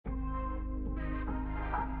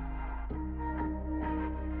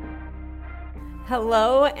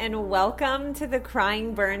Hello and welcome to the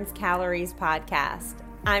Crying Burns Calories podcast.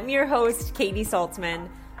 I'm your host, Katie Saltzman,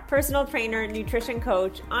 personal trainer, nutrition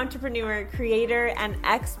coach, entrepreneur, creator, and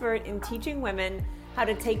expert in teaching women how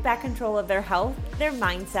to take back control of their health, their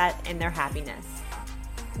mindset, and their happiness.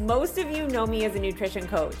 Most of you know me as a nutrition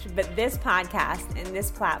coach, but this podcast and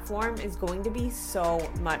this platform is going to be so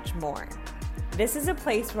much more. This is a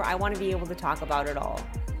place where I want to be able to talk about it all.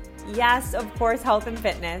 Yes, of course, health and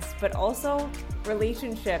fitness, but also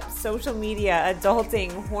relationships, social media,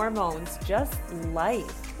 adulting, hormones, just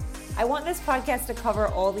life. I want this podcast to cover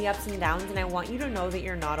all the ups and downs, and I want you to know that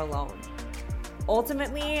you're not alone.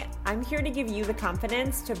 Ultimately, I'm here to give you the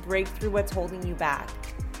confidence to break through what's holding you back,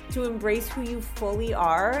 to embrace who you fully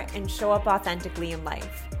are and show up authentically in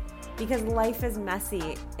life. Because life is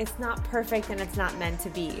messy, it's not perfect, and it's not meant to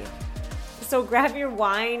be. So grab your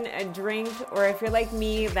wine, a drink, or if you're like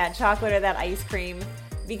me, that chocolate or that ice cream,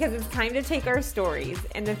 because it's time to take our stories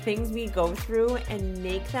and the things we go through and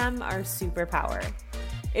make them our superpower.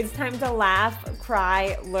 It's time to laugh,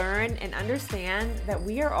 cry, learn, and understand that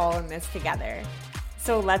we are all in this together.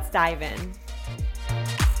 So let's dive in.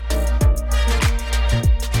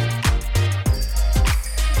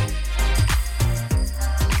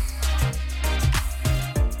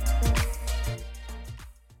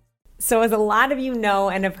 So as a lot of you know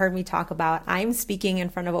and have heard me talk about, I'm speaking in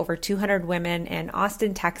front of over 200 women in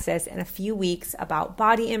Austin, Texas in a few weeks about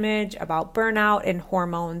body image, about burnout and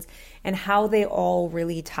hormones, and how they all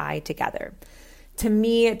really tie together. To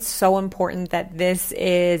me, it's so important that this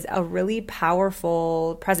is a really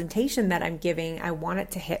powerful presentation that I'm giving. I want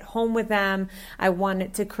it to hit home with them. I want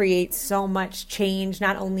it to create so much change,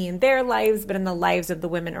 not only in their lives, but in the lives of the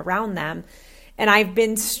women around them. And I've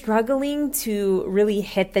been struggling to really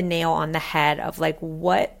hit the nail on the head of like,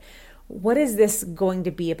 what is this going to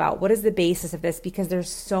be about? What is the basis of this? Because there's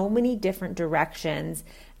so many different directions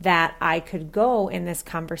that I could go in this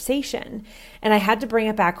conversation. And I had to bring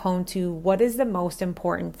it back home to what is the most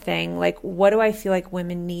important thing? Like, what do I feel like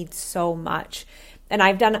women need so much? And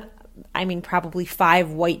I've done probably 5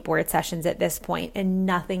 whiteboard sessions at this point, and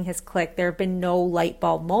nothing has clicked. There have been no light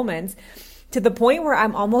bulb moments, to the point where I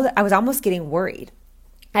was almost getting worried.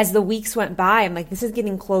 As the weeks went by, I'm like, this is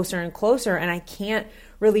getting closer and closer, and I can't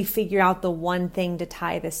really figure out the one thing to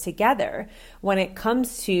tie this together when it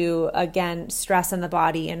comes to, again, stress in the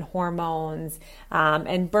body and hormones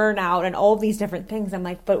and burnout and all these different things. I'm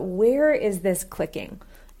like, but where is this clicking?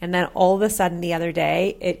 And then all of a sudden the other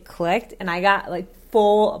day it clicked, and I got like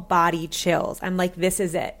full body chills. I'm like, this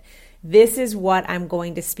is it. This is what I'm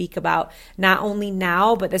going to speak about, not only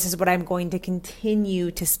now, but this is what I'm going to continue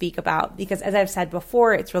to speak about. Because as I've said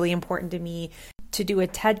before, it's really important to me to do a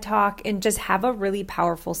TED Talk and just have a really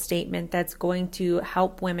powerful statement that's going to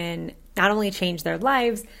help women not only change their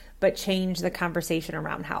lives, but change the conversation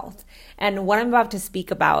around health. And what I'm about to speak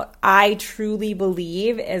about, I truly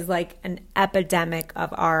believe is like an epidemic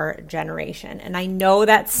of our generation. And I know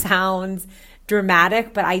that sounds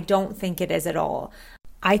dramatic, but I don't think it is at all.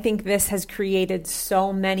 I think this has created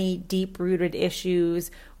so many deep-rooted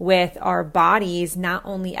issues with our bodies, not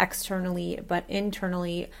only externally, but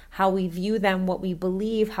internally, how we view them, what we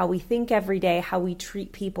believe, how we think every day, how we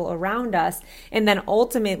treat people around us. And then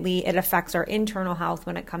ultimately, it affects our internal health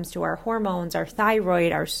when it comes to our hormones, our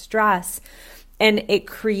thyroid, our stress. And it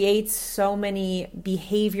creates so many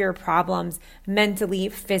behavior problems mentally,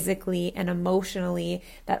 physically, and emotionally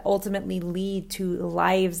that ultimately lead to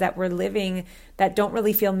lives that we're living that don't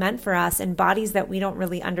really feel meant for us, and bodies that we don't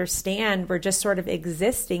really understand. We're just sort of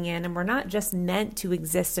existing in, and we're not just meant to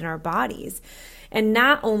exist in our bodies. And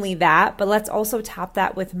not only that, but let's also top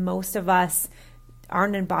that with most of us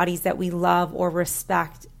aren't in bodies that we love or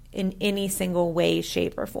respect in any single way,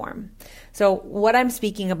 shape, or form. So what I'm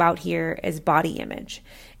speaking about here is body image.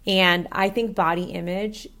 And I think body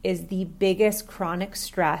image is the biggest chronic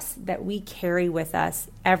stress that we carry with us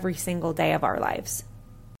every single day of our lives.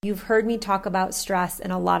 You've heard me talk about stress in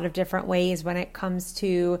a lot of different ways when it comes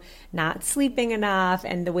to not sleeping enough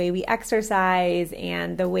and the way we exercise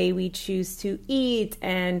and the way we choose to eat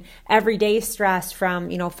and everyday stress from,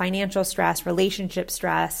 financial stress, relationship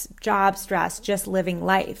stress, job stress, just living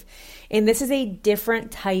life. And this is a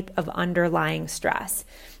different type of underlying stress.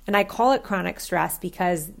 And I call it chronic stress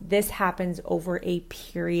because this happens over a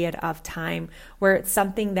period of time where it's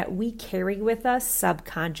something that we carry with us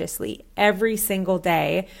subconsciously every single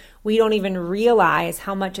day. We don't even realize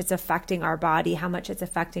how much it's affecting our body, how much it's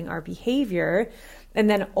affecting our behavior. And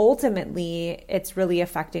then ultimately, it's really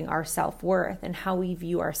affecting our self-worth and how we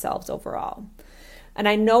view ourselves overall. And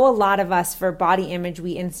I know a lot of us, for body image,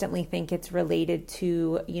 we instantly think it's related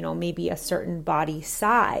to, maybe a certain body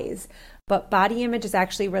size. But body image is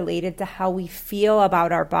actually related to how we feel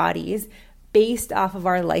about our bodies based off of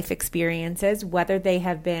our life experiences, whether they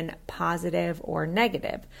have been positive or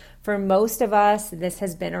negative. For most of us, this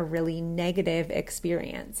has been a really negative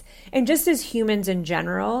experience. And just as humans in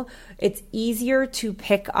general, it's easier to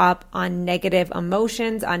pick up on negative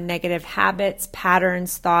emotions, on negative habits,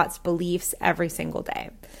 patterns, thoughts, beliefs every single day.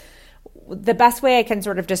 The best way I can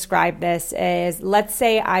sort of describe this is, let's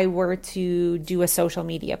say I were to do a social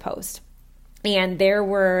media post, and there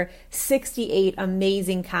were 68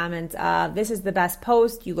 amazing comments of, this is the best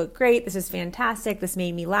post, you look great, this is fantastic, this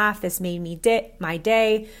made me laugh, this made me my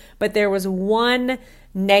day. But there was one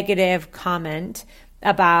negative comment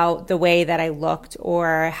about the way that I looked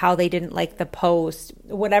or how they didn't like the post,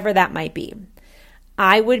 whatever that might be.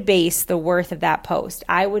 I would base the worth of that post,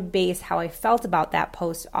 I would base how I felt about that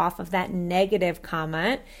post off of that negative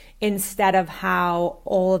comment instead of how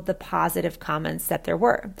all of the positive comments that there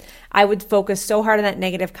were. I would focus so hard on that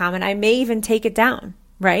negative comment, I may even take it down,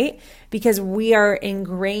 right? Because we are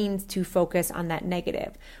ingrained to focus on that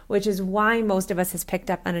negative, which is why most of us has picked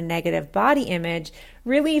up on a negative body image,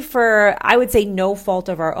 really for, I would say, no fault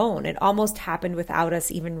of our own. It almost happened without us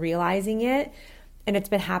even realizing it. And it's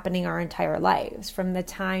been happening our entire lives. From the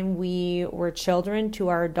time we were children to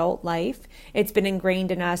our adult life, it's been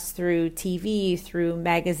ingrained in us through TV, through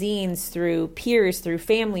magazines, through peers, through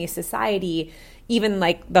family, society, even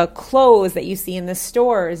like the clothes that you see in the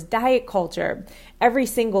stores, diet culture. Every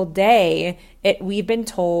single day, we've been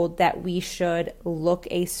told that we should look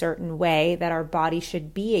a certain way, that our body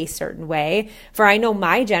should be a certain way. For I know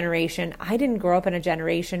my generation, I didn't grow up in a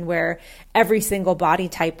generation where every single body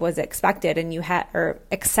type was expected and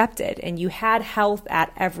accepted, and you had health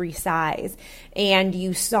at every size, and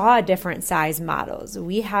you saw different size models.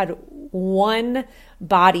 We had one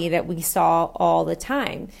body that we saw all the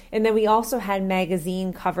time. And then we also had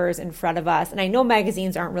magazine covers in front of us. And I know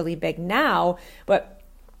magazines aren't really big now, but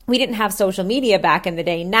we didn't have social media back in the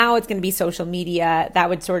day. Now it's going to be social media. That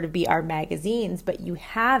would sort of be our magazines, but you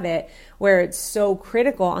have it where it's so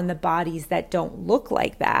critical on the bodies that don't look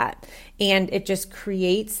like that. And it just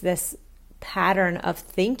creates this pattern of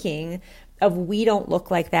thinking of, we don't look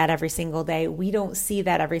like that every single day. We don't see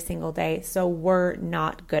that every single day. So we're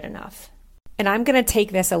not good enough. And I'm going to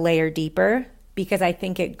take this a layer deeper because I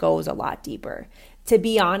think it goes a lot deeper. To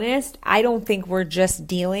be honest, I don't think we're just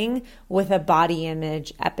dealing with a body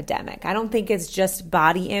image epidemic. I don't think it's just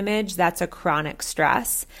body image that's a chronic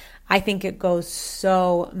stress. I think it goes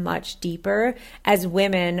so much deeper as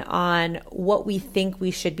women on what we think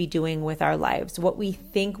we should be doing with our lives, what we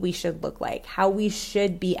think we should look like, how we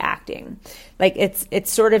should be acting. Like it's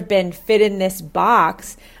sort of been fit in this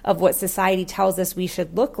box of what society tells us we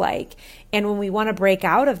should look like. And when we want to break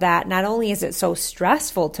out of that, not only is it so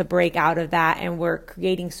stressful to break out of that, and we're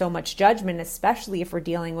creating so much judgment, especially if we're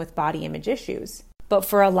dealing with body image issues, but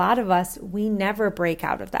for a lot of us, we never break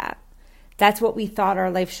out of that. That's what we thought our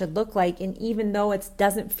life should look like. And even though it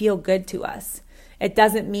doesn't feel good to us, it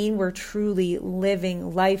doesn't mean we're truly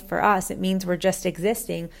living life for us. It means we're just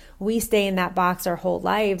existing. We stay in that box our whole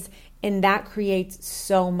lives, and that creates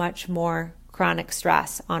so much more chronic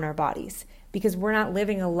stress on our bodies because we're not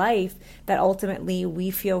living a life that ultimately we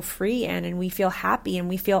feel free in, and we feel happy, and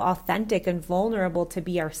we feel authentic and vulnerable to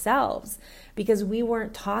be ourselves, because we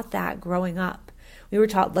weren't taught that growing up. We were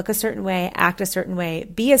taught, look a certain way, act a certain way,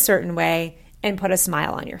 be a certain way, and put a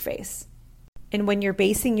smile on your face. And when you're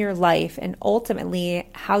basing your life and ultimately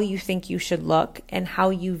how you think you should look and how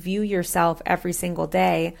you view yourself every single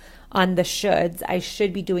day on the shoulds, I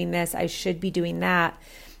should be doing this, I should be doing that,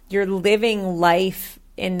 you're living life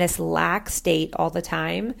in this lack state all the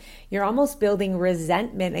time. You're almost building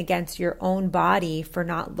resentment against your own body for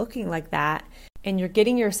not looking like that. And you're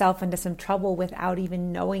getting yourself into some trouble without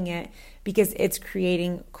even knowing it, because it's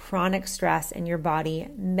creating chronic stress in your body,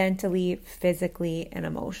 mentally, physically, and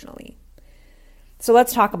emotionally. So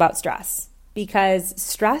let's talk about stress, because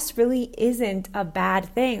stress really isn't a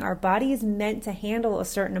bad thing. Our body is meant to handle a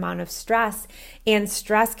certain amount of stress, and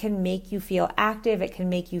stress can make you feel active. It can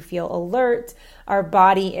make you feel alert. Our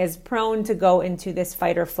body is prone to go into this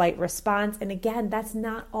fight or flight response. And again, that's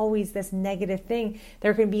not always this negative thing.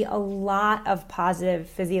 There can be a lot of positive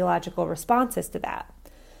physiological responses to that.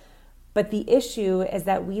 But the issue is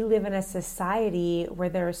that we live in a society where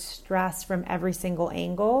there's stress from every single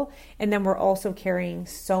angle, and then we're also carrying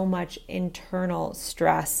so much internal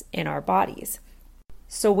stress in our bodies.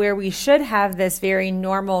 So where we should have this very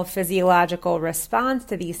normal physiological response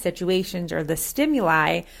to these situations or the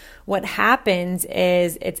stimuli, what happens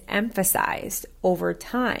is it's emphasized over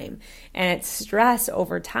time and it's stress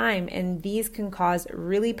over time. And these can cause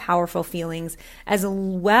really powerful feelings as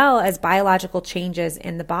well as biological changes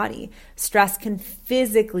in the body. Stress can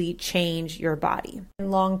physically change your body.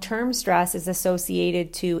 And long-term stress is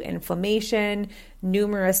associated to inflammation,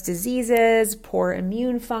 numerous diseases, poor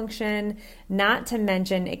immune function, not to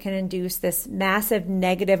mention it can induce this massive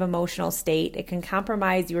negative emotional state. It can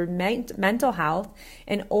compromise your mental health,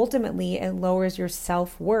 and ultimately it lowers your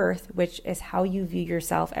self-worth, which is how you view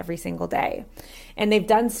yourself every single day. And they've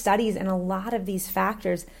done studies, and a lot of these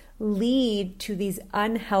factors lead to these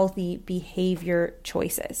unhealthy behavior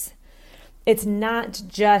choices. It's not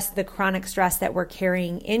just the chronic stress that we're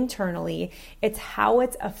carrying internally, it's how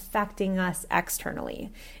it's affecting us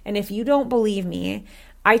externally. And if you don't believe me,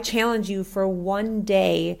 I challenge you for one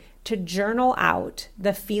day to journal out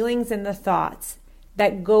the feelings and the thoughts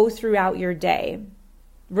that go throughout your day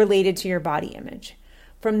related to your body image.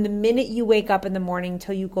 From the minute you wake up in the morning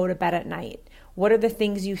till you go to bed at night, what are the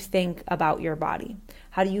things you think about your body?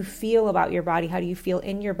 How do you feel about your body? How do you feel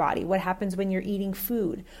in your body? What happens when you're eating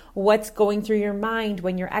food? What's going through your mind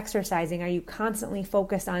when you're exercising? Are you constantly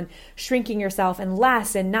focused on shrinking yourself and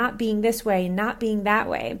less and not being this way and not being that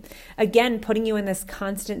way? Again, putting you in this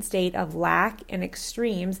constant state of lack and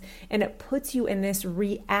extremes, and it puts you in this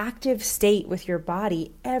reactive state with your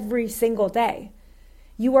body every single day.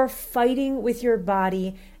 You are fighting with your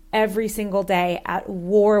body every single day, at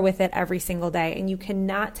war with it every single day. And you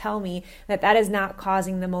cannot tell me that that is not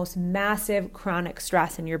causing the most massive chronic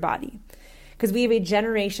stress in your body. Because we have a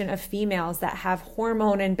generation of females that have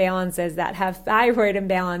hormone imbalances, that have thyroid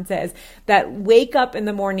imbalances, that wake up in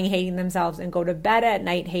the morning hating themselves and go to bed at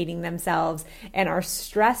night hating themselves and are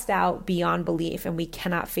stressed out beyond belief, and we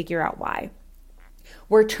cannot figure out why.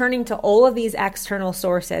 We're turning to all of these external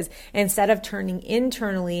sources instead of turning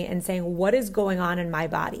internally and saying, what is going on in my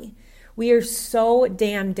body? We are so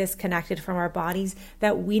damn disconnected from our bodies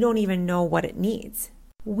that we don't even know what it needs.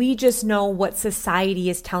 We just know what society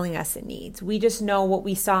is telling us it needs. We just know what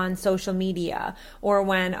we saw on social media, or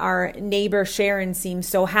when our neighbor Sharon seems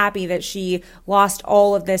so happy that she lost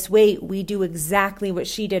all of this weight, we do exactly what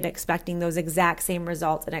she did, expecting those exact same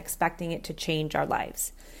results and expecting it to change our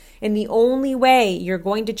lives. And the only way you're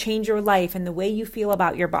going to change your life and the way you feel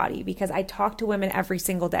about your body, because I talk to women every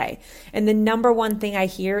single day, and the number one thing I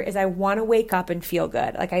hear is I want to wake up and feel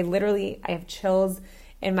good. Like I have chills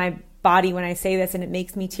in my body when I say this, and it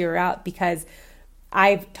makes me tear up because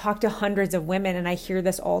I've talked to hundreds of women and I hear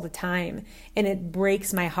this all the time, and it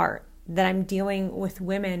breaks my heart that I'm dealing with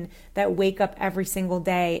women that wake up every single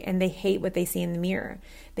day and they hate what they see in the mirror.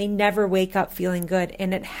 They never wake up feeling good,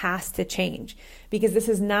 and it has to change, because this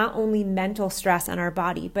is not only mental stress on our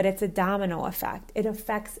body, but it's a domino effect. It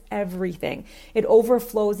affects everything. It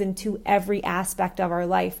overflows into every aspect of our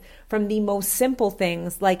life, from the most simple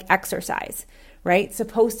things like exercise, right? It's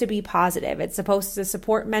supposed to be positive. It's supposed to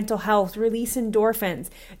support mental health, release endorphins,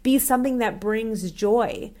 be something that brings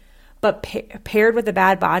joy. But paired with a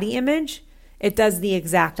bad body image, it does the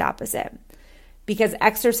exact opposite. Because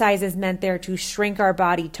exercise is meant there to shrink our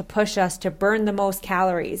body, to push us, to burn the most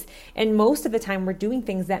calories. And most of the time we're doing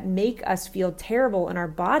things that make us feel terrible and our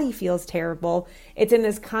body feels terrible. It's in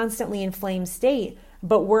this constantly inflamed state,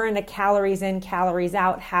 but we're in a calories in, calories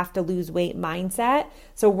out, have to lose weight mindset.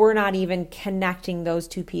 So we're not even connecting those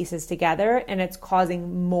two pieces together, and it's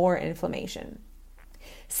causing more inflammation.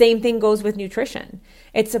 Same thing goes with nutrition.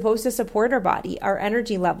 It's supposed to support our body, our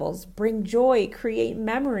energy levels, bring joy, create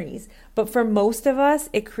memories. But for most of us,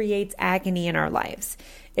 it creates agony in our lives.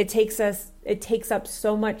 It takes up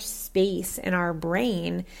so much space in our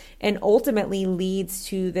brain, and ultimately leads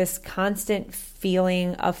to this constant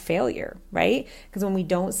feeling of failure, right? Because when we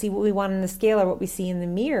don't see what we want on the scale or what we see in the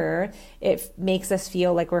mirror, it makes us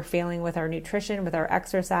feel like we're failing with our nutrition, with our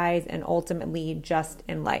exercise, and ultimately just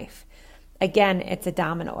in life. Again, it's a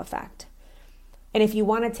domino effect. And if you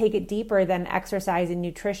want to take it deeper than exercise and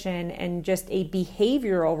nutrition and just a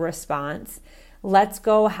behavioral response, let's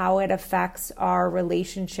go how it affects our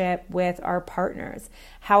relationship with our partners,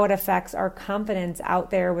 how it affects our confidence out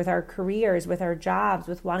there with our careers, with our jobs,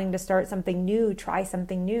 with wanting to start something new, try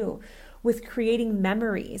something new, with creating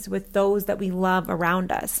memories with those that we love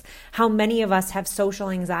around us. How many of us have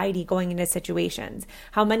social anxiety going into situations?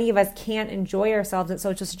 How many of us can't enjoy ourselves at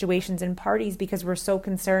social situations and parties because we're so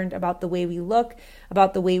concerned about the way we look,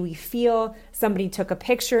 about the way we feel? Somebody took a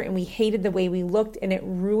picture and we hated the way we looked, and it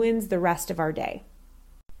ruins the rest of our day.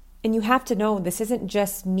 And you have to know this isn't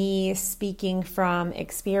just me speaking from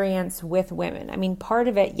experience with women. I mean, part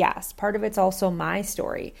of it, yes, part of it's also my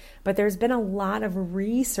story, but there's been a lot of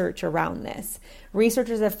research around this.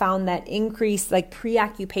 Researchers have found that increased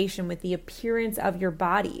preoccupation with the appearance of your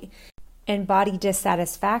body and body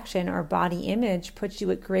dissatisfaction or body image puts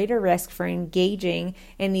you at greater risk for engaging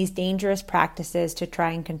in these dangerous practices to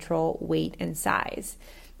try and control weight and size.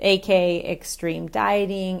 aka extreme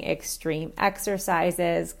dieting, extreme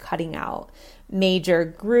exercises, cutting out major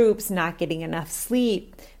groups, not getting enough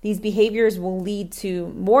sleep. These behaviors will lead to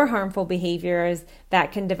more harmful behaviors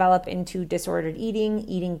that can develop into disordered eating,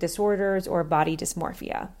 eating disorders, or body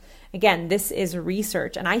dysmorphia. Again, this is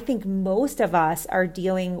research, and I think most of us are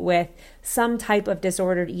dealing with some type of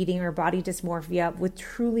disordered eating or body dysmorphia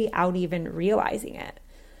without even realizing it.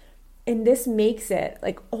 And this makes it,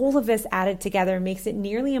 all of this added together, makes it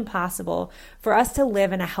nearly impossible for us to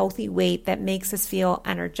live in a healthy weight that makes us feel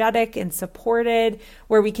energetic and supported,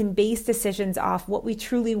 where we can base decisions off what we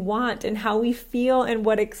truly want and how we feel and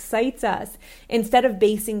what excites us, instead of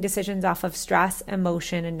basing decisions off of stress,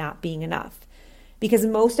 emotion, and not being enough. Because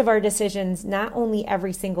most of our decisions, not only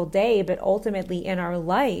every single day, but ultimately in our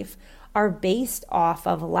life, are based off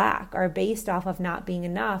of lack, are based off of not being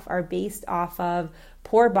enough, are based off of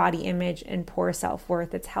poor body image and poor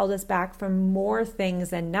self-worth. It's held us back from more things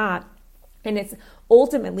than not. And it's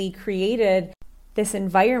ultimately created this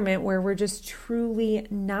environment where we're just truly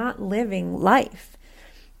not living life.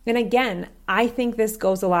 And again, I think this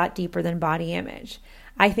goes a lot deeper than body image.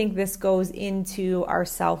 I think this goes into our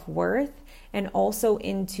self-worth and also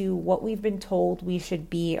into what we've been told we should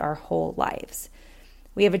be our whole lives.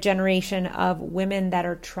 We have a generation of women that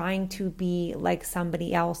are trying to be like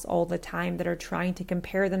somebody else all the time, that are trying to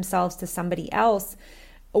compare themselves to somebody else,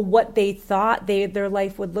 what they thought their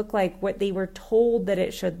life would look like, what they were told that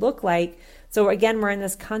it should look like. So again, we're in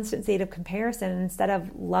this constant state of comparison instead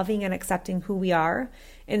of loving and accepting who we are,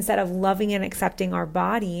 instead of loving and accepting our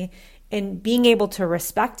body and being able to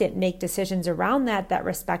respect it, make decisions around that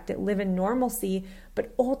respect it, live in normalcy,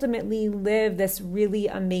 but ultimately live this really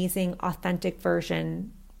amazing, authentic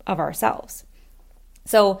version of ourselves.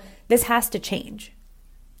 So this has to change.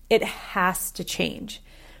 It has to change.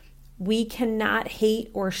 We cannot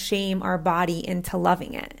hate or shame our body into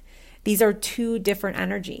loving it. These are two different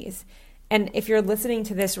energies. And if you're listening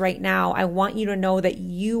to this right now, I want you to know that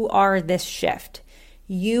you are this shift.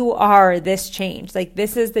 You are this change.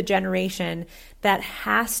 This is the generation that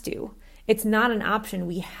has to. It's not an option.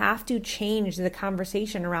 We have to change the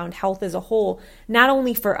conversation around health as a whole, not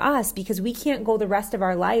only for us, because we can't go the rest of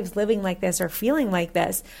our lives living like this or feeling like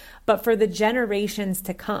this, but for the generations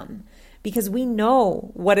to come, because we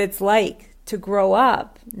know what it's like to grow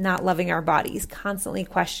up not loving our bodies, constantly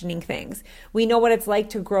questioning things. We know what it's like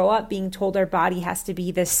to grow up being told our body has to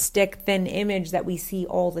be this stick-thin image that we see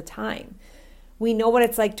all the time. We know what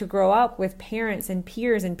it's like to grow up with parents and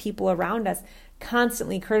peers and people around us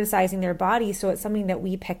constantly criticizing their bodies, so it's something that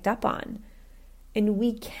we picked up on. And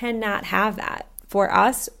we cannot have that for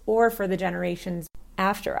us or for the generations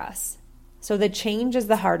after us. So the change is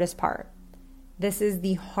the hardest part. This is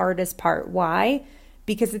the hardest part. Why?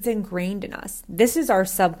 Because it's ingrained in us. This is our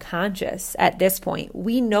subconscious at this point.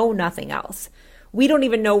 We know nothing else. We don't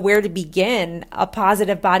even know where to begin a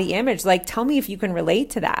positive body image. Tell me if you can relate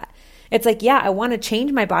to that. It's I want to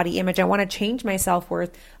change my body image. I want to change my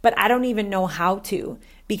self-worth, but I don't even know how to,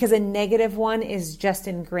 because a negative one is just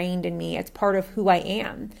ingrained in me. It's part of who I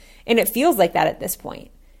am. And it feels like that at this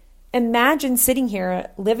point. Imagine sitting here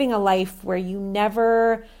living a life where you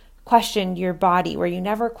never questioned your body, where you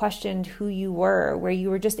never questioned who you were, where you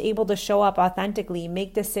were just able to show up authentically,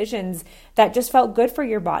 make decisions that just felt good for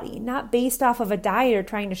your body, not based off of a diet or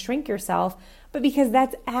trying to shrink yourself, but because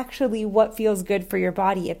that's actually what feels good for your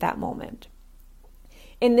body at that moment.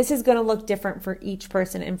 And this is going to look different for each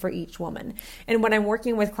person and for each woman. And when I'm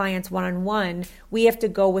working with clients one-on-one, we have to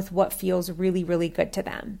go with what feels really, really good to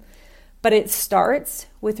them. But it starts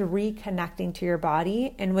with reconnecting to your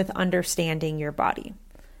body and with understanding your body.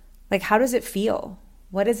 How does it feel?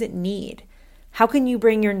 What does it need? How can you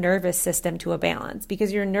bring your nervous system to a balance?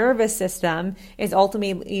 Because your nervous system is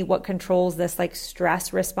ultimately what controls this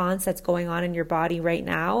stress response that's going on in your body right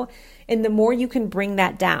now. And the more you can bring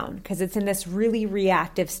that down, because it's in this really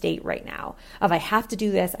reactive state right now of I have to do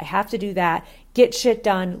this, I have to do that, get shit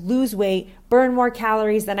done, lose weight, burn more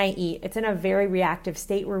calories than I eat. It's in a very reactive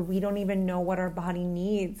state where we don't even know what our body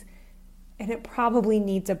needs. And it probably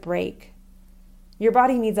needs a break. Your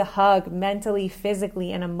body needs a hug mentally,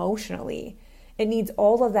 physically, and emotionally. It needs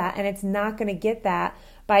all of that, and it's not going to get that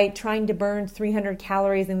by trying to burn 300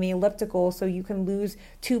 calories in the elliptical so you can lose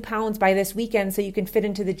 2 pounds by this weekend so you can fit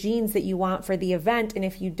into the jeans that you want for the event. And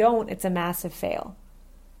if you don't, it's a massive fail.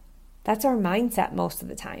 That's our mindset most of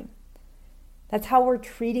the time. That's how we're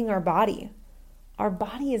treating our body. Our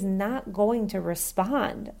body is not going to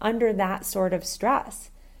respond under that sort of stress.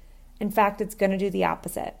 In fact, it's going to do the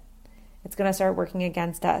opposite. It's going to start working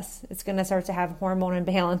against us. It's going to start to have hormone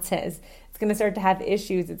imbalances. It's going to start to have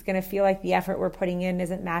issues. It's going to feel like the effort we're putting in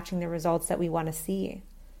isn't matching the results that we want to see.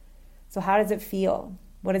 So how does it feel?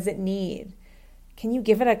 What does it need? Can you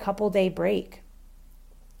give it a couple-day break?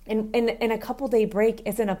 And a couple-day break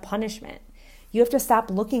isn't a punishment. You have to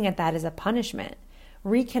stop looking at that as a punishment.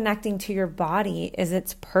 Reconnecting to your body is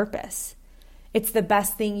its purpose. It's the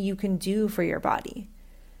best thing you can do for your body.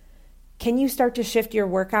 Can you start to shift your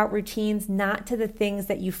workout routines not to the things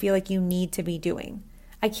that you feel like you need to be doing?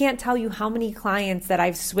 I can't tell you how many clients that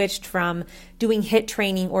I've switched from doing HIIT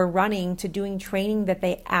training or running to doing training that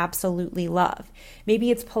they absolutely love.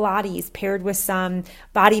 Maybe it's Pilates paired with some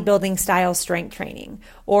bodybuilding style strength training,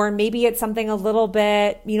 or maybe it's something a little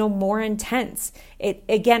bit, more intense.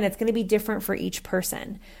 It's going to be different for each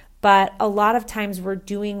person. But a lot of times we're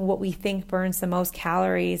doing what we think burns the most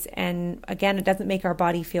calories. And again, it doesn't make our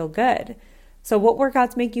body feel good. So what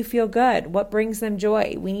workouts make you feel good? What brings them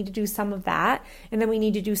joy? We need to do some of that. And then we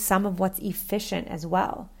need to do some of what's efficient as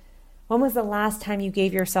well. When was the last time you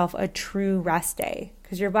gave yourself a true rest day?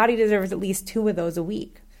 Because your body deserves at least 2 of those a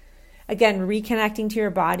week. Again, reconnecting to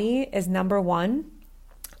your body is number 1.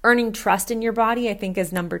 Earning trust in your body, I think,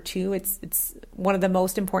 is number 2. It's one of the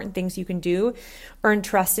most important things you can do. Earn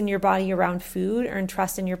trust in your body around food. Earn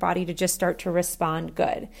trust in your body to just start to respond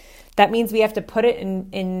good. That means we have to put it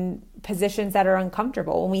in positions that are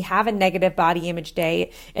uncomfortable. When we have a negative body image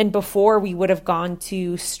day, and before we would have gone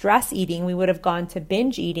to stress eating, we would have gone to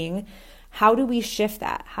binge eating, how do we shift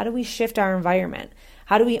that? How do we shift our environment?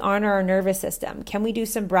 How do we honor our nervous system? Can we do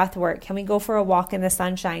some breath work? Can we go for a walk in the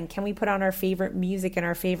sunshine? Can we put on our favorite music and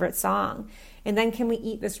our favorite song? And then can we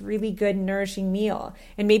eat this really good, nourishing meal?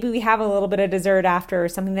 And maybe we have a little bit of dessert after, or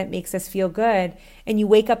something that makes us feel good. And you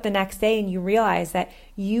wake up the next day and you realize that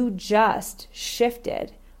you just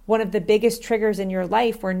shifted one of the biggest triggers in your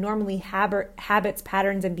life where normally habits,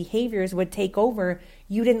 patterns, and behaviors would take over.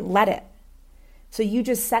 You didn't let it. So you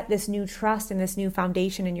just set this new trust and this new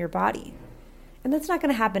foundation in your body. And that's not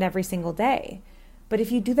going to happen every single day. But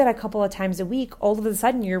if you do that a couple of times a week, all of a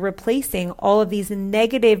sudden you're replacing all of these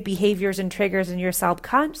negative behaviors and triggers in your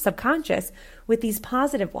subconscious with these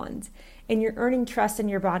positive ones. And you're earning trust in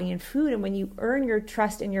your body and food. And when you earn your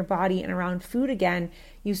trust in your body and around food again,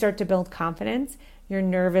 you start to build confidence. Your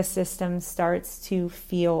nervous system starts to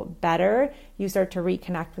feel better. You start to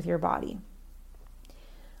reconnect with your body.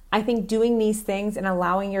 I think doing these things and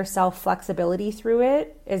allowing yourself flexibility through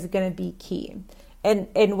it is going to be key.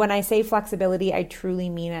 And when I say flexibility, I truly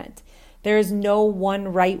mean it. There is no one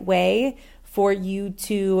right way for you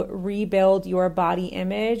to rebuild your body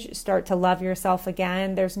image, start to love yourself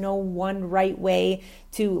again. There's no one right way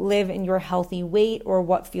to live in your healthy weight or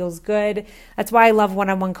what feels good. That's why I love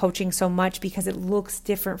one-on-one coaching so much, because it looks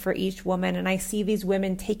different for each woman. And I see these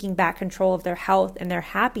women taking back control of their health and their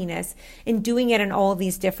happiness and doing it in all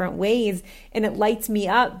these different ways. And it lights me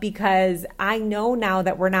up, because I know now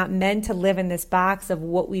that we're not meant to live in this box of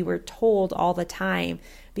what we were told all the time.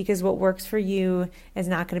 Because what works for you is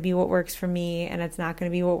not going to be what works for me, and it's not going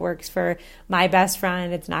to be what works for my best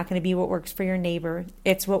friend. It's not going to be what works for your neighbor.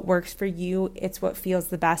 It's what works for you. It's what feels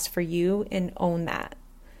the best for you, and own that.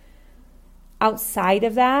 Outside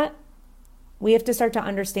of that, we have to start to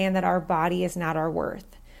understand that our body is not our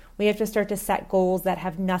worth. We have to start to set goals that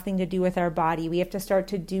have nothing to do with our body. We have to start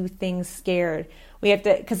to do things scared. We have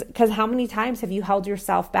to, because how many times have you held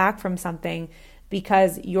yourself back from something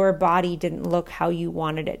because your body didn't look how you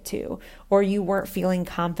wanted it to, or you weren't feeling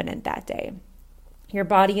confident that day? Your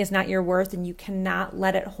body is not your worth, and you cannot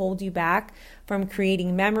let it hold you back from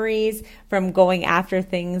creating memories, from going after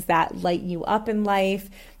things that light you up in life,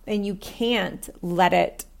 and you can't let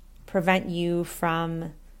it prevent you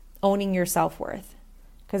from owning your self-worth,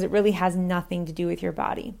 because it really has nothing to do with your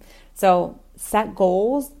body. So set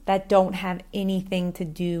goals that don't have anything to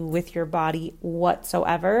do with your body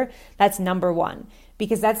whatsoever. That's number 1,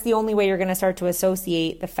 because that's the only way you're going to start to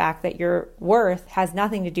associate the fact that your worth has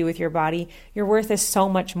nothing to do with your body. Your worth is so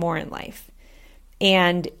much more in life.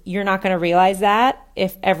 And you're not going to realize that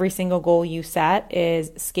if every single goal you set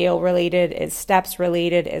is scale related, is steps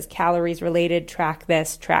related, is calories related, track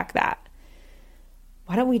this, track that.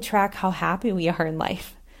 Why don't we track how happy we are in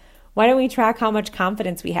life? Why don't we track how much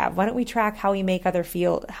confidence we have? Why don't we track how we make other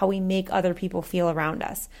people feel around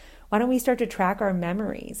us? Why don't we start to track our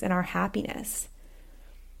memories and our happiness?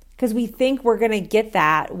 Because we think we're going to get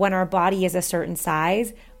that when our body is a certain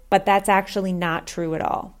size, but that's actually not true at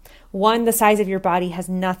all. One, the size of your body has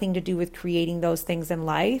nothing to do with creating those things in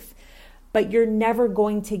life, but you're never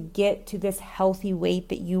going to get to this healthy weight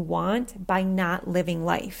that you want by not living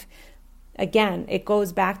life. Again, it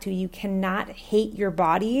goes back to you cannot hate your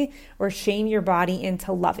body or shame your body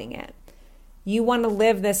into loving it. You want to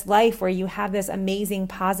live this life where you have this amazing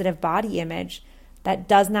positive body image that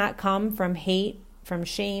does not come from hate, from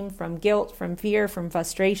shame, from guilt, from fear, from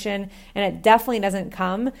frustration, and it definitely doesn't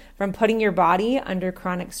come from putting your body under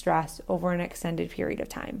chronic stress over an extended period of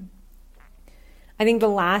time. I think the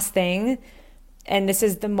last thing, and this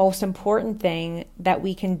is the most important thing that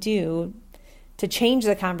we can do to change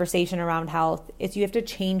the conversation around health, is you have to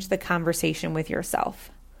change the conversation with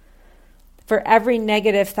yourself. For every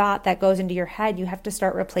negative thought that goes into your head, you have to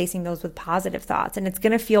start replacing those with positive thoughts. And it's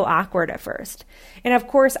going to feel awkward at first. And of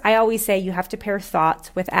course, I always say you have to pair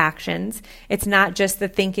thoughts with actions. It's not just the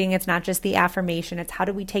thinking. It's not just the affirmation. It's how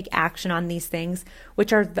do we take action on these things,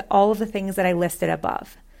 which are all of the things that I listed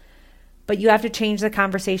above. But you have to change the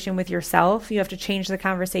conversation with yourself. You have to change the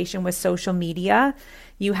conversation with social media.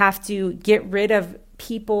 You have to get rid of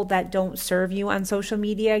people that don't serve you on social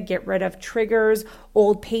media, get rid of triggers,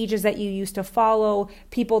 old pages that you used to follow,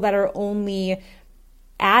 people that are only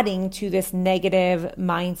adding to this negative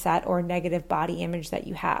mindset or negative body image that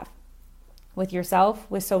you have with yourself,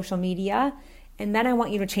 with social media. And then I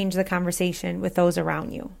want you to change the conversation with those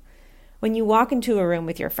around you. When you walk into a room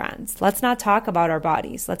with your friends, let's not talk about our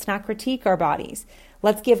bodies. Let's not critique our bodies.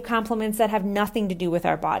 Let's give compliments that have nothing to do with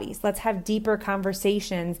our bodies. Let's have deeper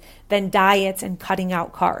conversations than diets and cutting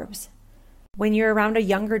out carbs. When you're around a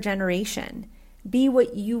younger generation, be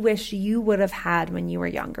what you wish you would have had when you were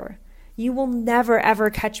younger. You will never,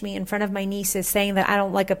 ever catch me in front of my nieces saying that I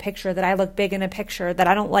don't like a picture, that I look big in a picture, that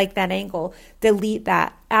I don't like that angle. Delete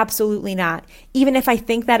that. Absolutely not. Even if I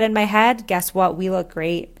think that in my head, guess what? We look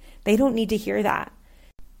great. They don't need to hear that.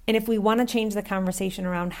 And if we want to change the conversation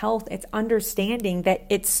around health, it's understanding that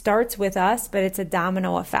it starts with us, but it's a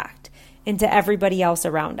domino effect into everybody else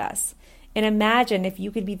around us. And imagine if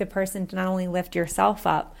you could be the person to not only lift yourself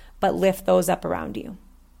up, but lift those up around you.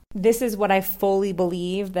 This is what I fully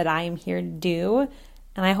believe that I am here to do,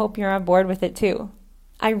 and I hope you're on board with it too.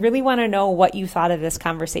 I really want to know what you thought of this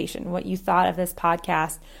conversation, what you thought of this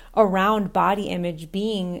podcast around body image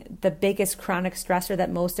being the biggest chronic stressor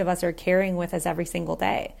that most of us are carrying with us every single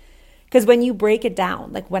day. Because when you break it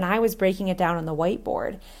down, like when I was breaking it down on the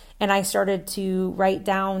whiteboard and I started to write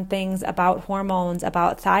down things about hormones,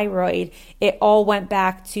 about thyroid, it all went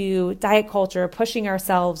back to diet culture, pushing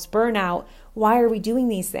ourselves, burnout. Why are we doing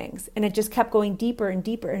these things? And it just kept going deeper and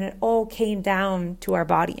deeper, and it all came down to our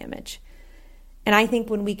body image. And I think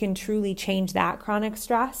when we can truly change that chronic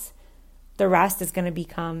stress, the rest is going to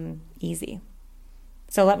become easy.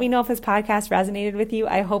 So let me know if this podcast resonated with you.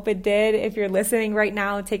 I hope it did. If you're listening right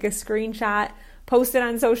now, take a screenshot, post it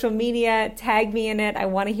on social media, tag me in it. I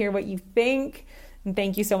want to hear what you think. And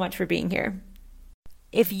thank you so much for being here.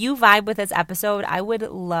 If you vibe with this episode, I would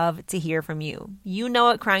love to hear from you. You know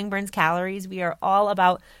at Crying Burns Calories, we are all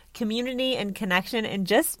about community and connection and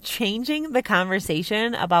just changing the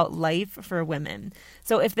conversation about life for women.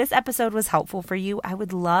 So if this episode was helpful for you, I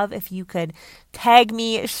would love if you could tag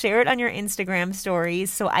me, share it on your Instagram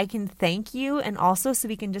stories so I can thank you, and also so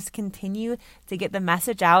we can just continue to get the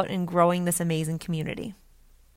message out and growing this amazing community.